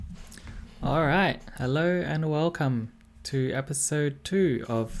Alright, hello and welcome to episode 2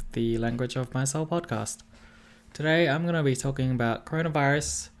 of the Language of My Soul podcast. Today I'm going to be talking about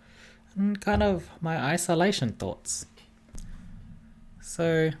coronavirus and kind of my isolation thoughts.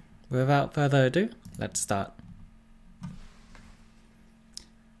 So, without further ado, let's start.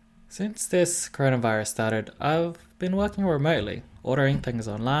 Since this coronavirus started, I've been working remotely, ordering things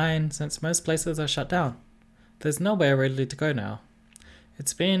online since most places are shut down. There's nowhere really to go now.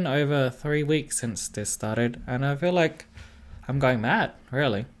 It's been over 3 weeks since this started, and I feel like I'm going mad,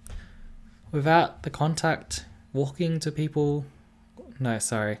 really. Without the contact, walking to the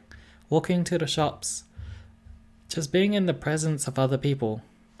shops, just being in the presence of other people,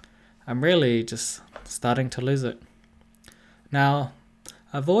 I'm really just starting to lose it. Now,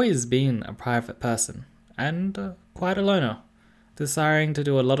 I've always been a private person, and quite a loner, desiring to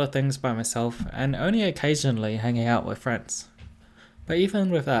do a lot of things by myself, and only occasionally hanging out with friends. But even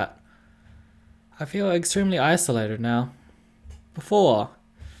with that, I feel extremely isolated now. Before,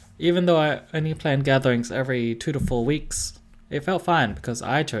 even though I only planned gatherings every 2 to 4 weeks, it felt fine because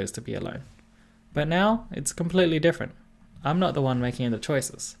I chose to be alone. But now, it's completely different. I'm not the one making the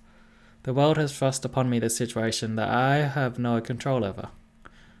choices. The world has thrust upon me this situation that I have no control over.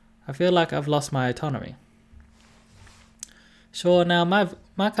 I feel like I've lost my autonomy. Sure, now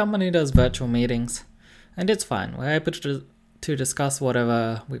my company does virtual meetings, and it's fine. We're able to discuss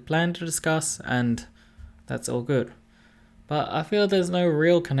whatever we plan to discuss, and that's all good. But I feel there's no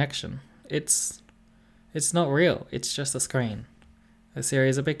real connection. It's not real, it's just a screen. A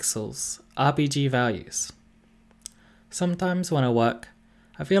series of pixels, RPG values. Sometimes when I work,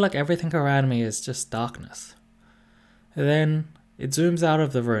 I feel like everything around me is just darkness. Then it zooms out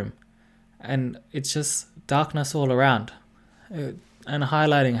of the room, and it's just darkness all around, and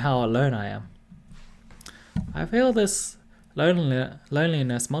highlighting how alone I am. I feel this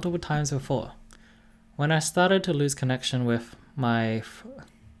loneliness multiple times before. When I started to lose connection with my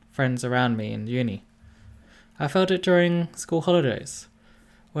friends around me in uni, I felt it during school holidays,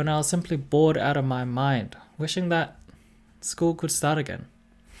 when I was simply bored out of my mind, wishing that school could start again.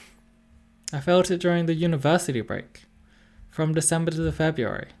 I felt it during the university break, from December to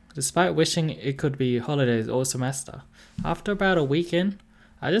February, despite wishing it could be holidays all semester. After about a week in,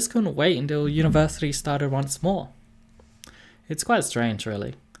 I just couldn't wait until university started once more. It's quite strange,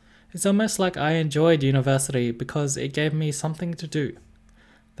 really. It's almost like I enjoyed university because it gave me something to do.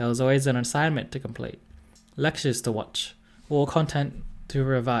 There was always an assignment to complete, lectures to watch, or content to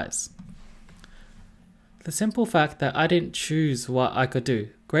revise. The simple fact that I didn't choose what I could do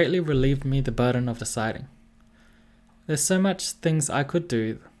greatly relieved me the burden of deciding. There's so much things I could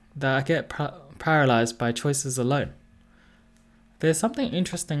do that I get paralyzed by choices alone. There's something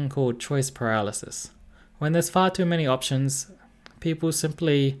interesting called choice paralysis. When there's far too many options, people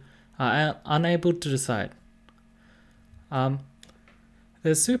simply are unable to decide.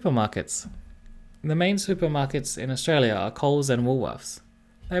 There's supermarkets. The main supermarkets in Australia are Coles and Woolworths.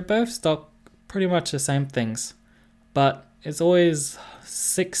 They both stock pretty much the same things, but it's always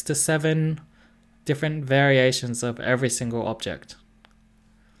 6 to 7 different variations of every single object.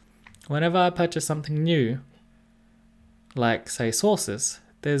 Whenever I purchase something new, like say sauces,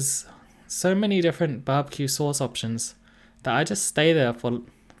 there's so many different barbecue sauce options that I just stay there for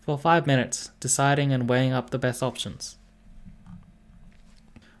 5 minutes deciding and weighing up the best options.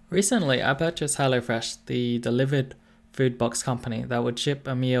 Recently, I purchased HelloFresh, the delivered food box company that would ship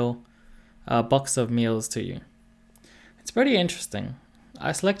a box of meals to you. It's pretty interesting.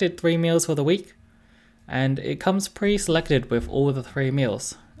 I selected 3 meals for the week, and it comes pre-selected with all the 3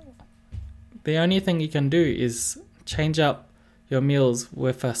 meals. The only thing you can do is change up your meals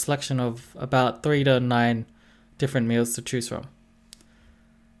with a selection of about 3 to 9 different meals to choose from.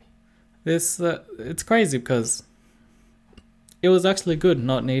 It's crazy because it was actually good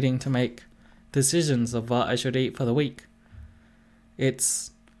not needing to make decisions of what I should eat for the week. It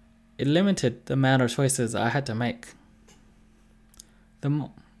limited the amount of choices I had to make. The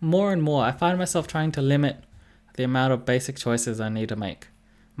more and more I find myself trying to limit the amount of basic choices I need to make.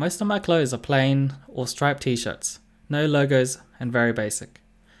 Most of my clothes are plain or striped t-shirts, no logos, and very basic.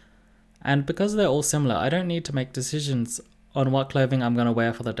 And because they're all similar, I don't need to make decisions on what clothing I'm going to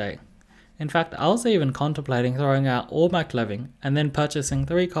wear for the day. In fact, I was even contemplating throwing out all my clothing and then purchasing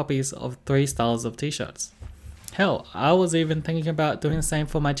 3 copies of 3 styles of t-shirts. Hell, I was even thinking about doing the same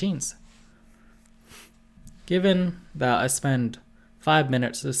for my jeans. Given that I spend 5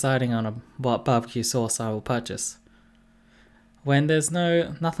 minutes deciding on what barbecue sauce I will purchase, when there's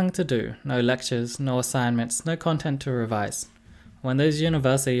nothing to do, no lectures, no assignments, no content to revise, when those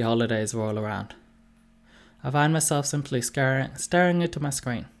university holidays roll around, I find myself simply staring into my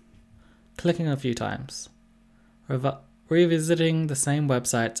screen. clicking a few times, revisiting the same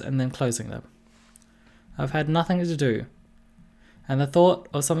websites and then closing them. I've had nothing to do, and the thought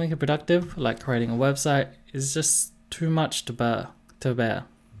of something productive, like creating a website, is just too much to bear.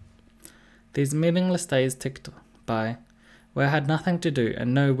 These meaningless days ticked by, where I had nothing to do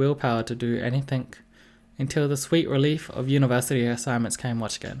and no willpower to do anything, until the sweet relief of university assignments came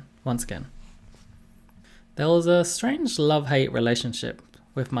once again. There was a strange love-hate relationship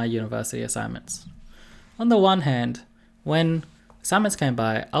with my university assignments. On the one hand, when assignments came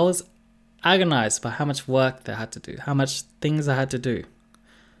by, I was agonized by how much work they had to do, how much things I had to do.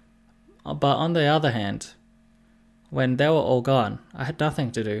 But on the other hand, when they were all gone, I had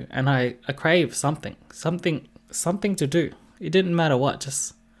nothing to do, and I craved something to do. It didn't matter what,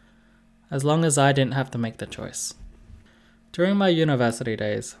 just as long as I didn't have to make the choice. During my university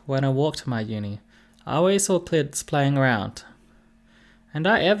days, when I walked to my uni, I always saw kids playing around, and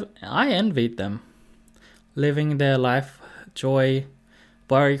I envied them, living their life, joy,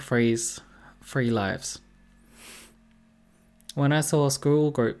 worry-free lives. When I saw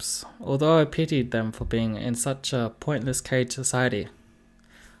school groups, although I pitied them for being in such a pointless cage society,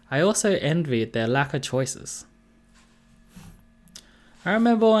 I also envied their lack of choices. I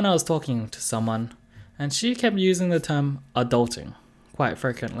remember when I was talking to someone, and she kept using the term adulting quite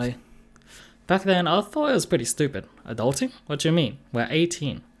frequently. Back then, I thought it was pretty stupid. Adulting? What do you mean? We're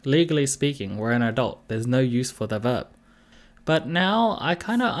 18. Legally speaking, we're an adult. There's no use for the verb. But now, I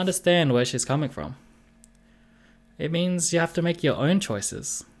kind of understand where she's coming from. It means you have to make your own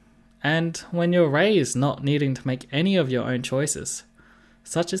choices. And when you're raised not needing to make any of your own choices,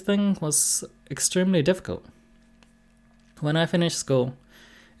 such a thing was extremely difficult. When I finished school,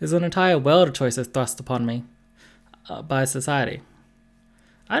 there's an entire world of choices thrust upon me by society.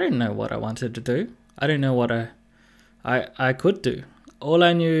 I didn't know what I wanted to do. I didn't know what I could do. All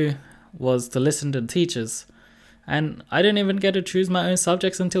I knew was to listen to the teachers, and I didn't even get to choose my own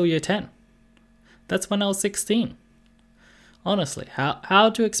subjects until year 10. That's when I was 16. Honestly, how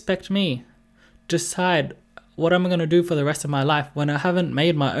do you expect me to decide what I'm going to do for the rest of my life when I haven't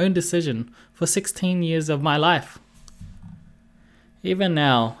made my own decision for 16 years of my life? Even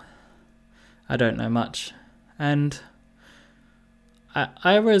now, I don't know much, and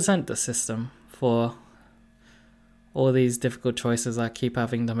I resent the system for all these difficult choices I keep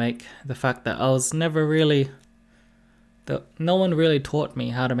having to make. The fact that no one really taught me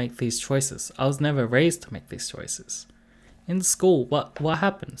how to make these choices. I was never raised to make these choices. In school, what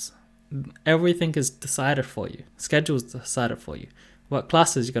happens? Everything is decided for you. Schedule's decided for you. What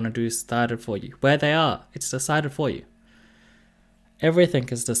classes you're going to do is decided for you. Where they are, it's decided for you. Everything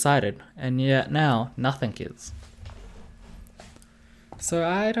is decided, and yet now, nothing is. So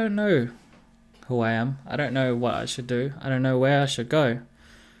I don't know who I am. I don't know what I should do. I don't know where I should go.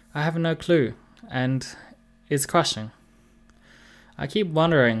 I have no clue, and it's crushing. I keep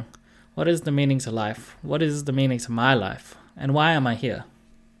wondering, what is the meaning to life? What is the meaning to my life? And why am I here?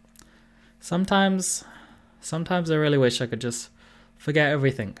 Sometimes I really wish I could just forget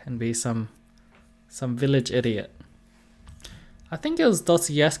everything and be some village idiot. I think it was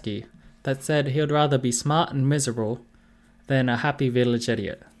Dostoevsky that said he would rather be smart and miserable than a happy village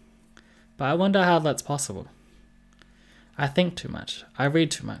idiot. But I wonder how that's possible. I think too much. I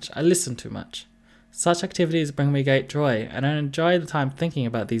read too much. I listen too much. Such activities bring me great joy, and I enjoy the time thinking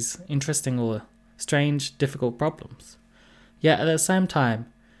about these interesting or strange, difficult problems. Yet at the same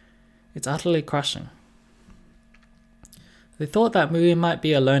time, it's utterly crushing. The thought that we might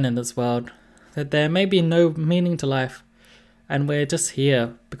be alone in this world, that there may be no meaning to life, and we're just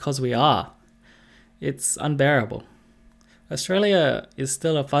here because we are, it's unbearable. Australia is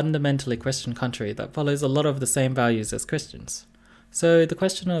still a fundamentally Christian country that follows a lot of the same values as Christians. So the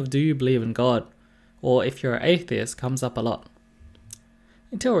question of do you believe in God, or if you're an atheist, comes up a lot.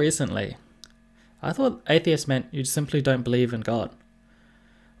 Until recently, I thought atheist meant you simply don't believe in God.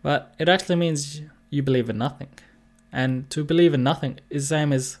 But it actually means you believe in nothing. And to believe in nothing is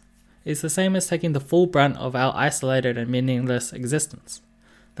the same as taking the full brunt of our isolated and meaningless existence.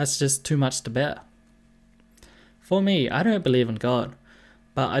 That's just too much to bear. For me, I don't believe in God,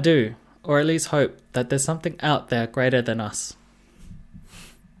 but I do, or at least hope that there's something out there greater than us.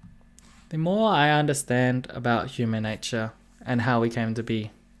 The more I understand about human nature and how we came to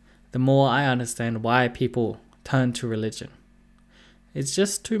be, the more I understand why people turn to religion. It's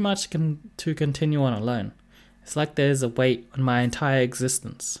just too much to continue on alone. It's like there's a weight on my entire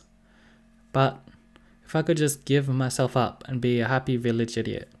existence. But if I could just give myself up and be a happy village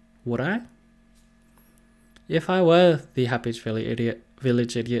idiot, would I? If I were the happy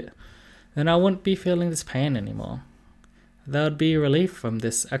village idiot, then I wouldn't be feeling this pain anymore. there would be relief from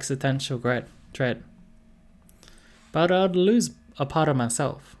this existential dread. But I'd lose a part of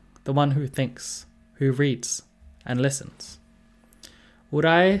myself, the one who thinks, who reads, and listens. Would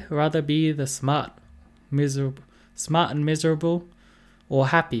I rather be the smart and miserable, or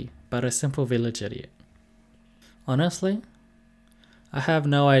happy but a simple village idiot? Honestly, I have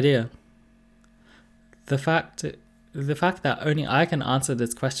no idea. The fact that only I can answer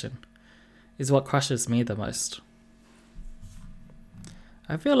this question is what crushes me the most.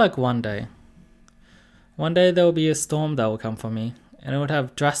 I feel like one day there will be a storm that will come for me, and it would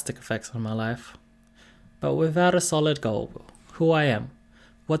have drastic effects on my life. But without a solid goal, who I am,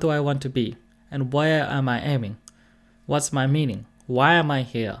 what do I want to be, and where am I aiming? What's my meaning? Why am I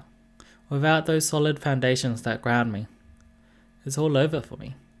here? Without those solid foundations that ground me, it's all over for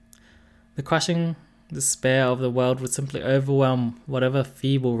me. The crushing despair of the world would simply overwhelm whatever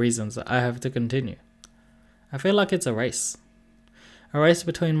feeble reasons I have to continue. I feel like it's a race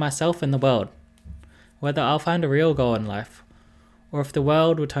between myself and the world, whether I'll find a real goal in life, or if the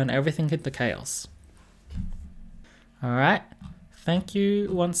world will turn everything into chaos. Alright, thank you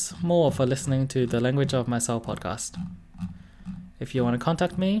once more for listening to the Language of My Soul podcast. If you want to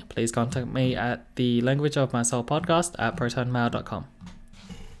contact me, please contact me at the Language of My Soul podcast at protonmail.com.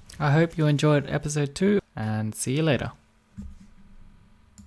 I hope you enjoyed episode 2, and see you later.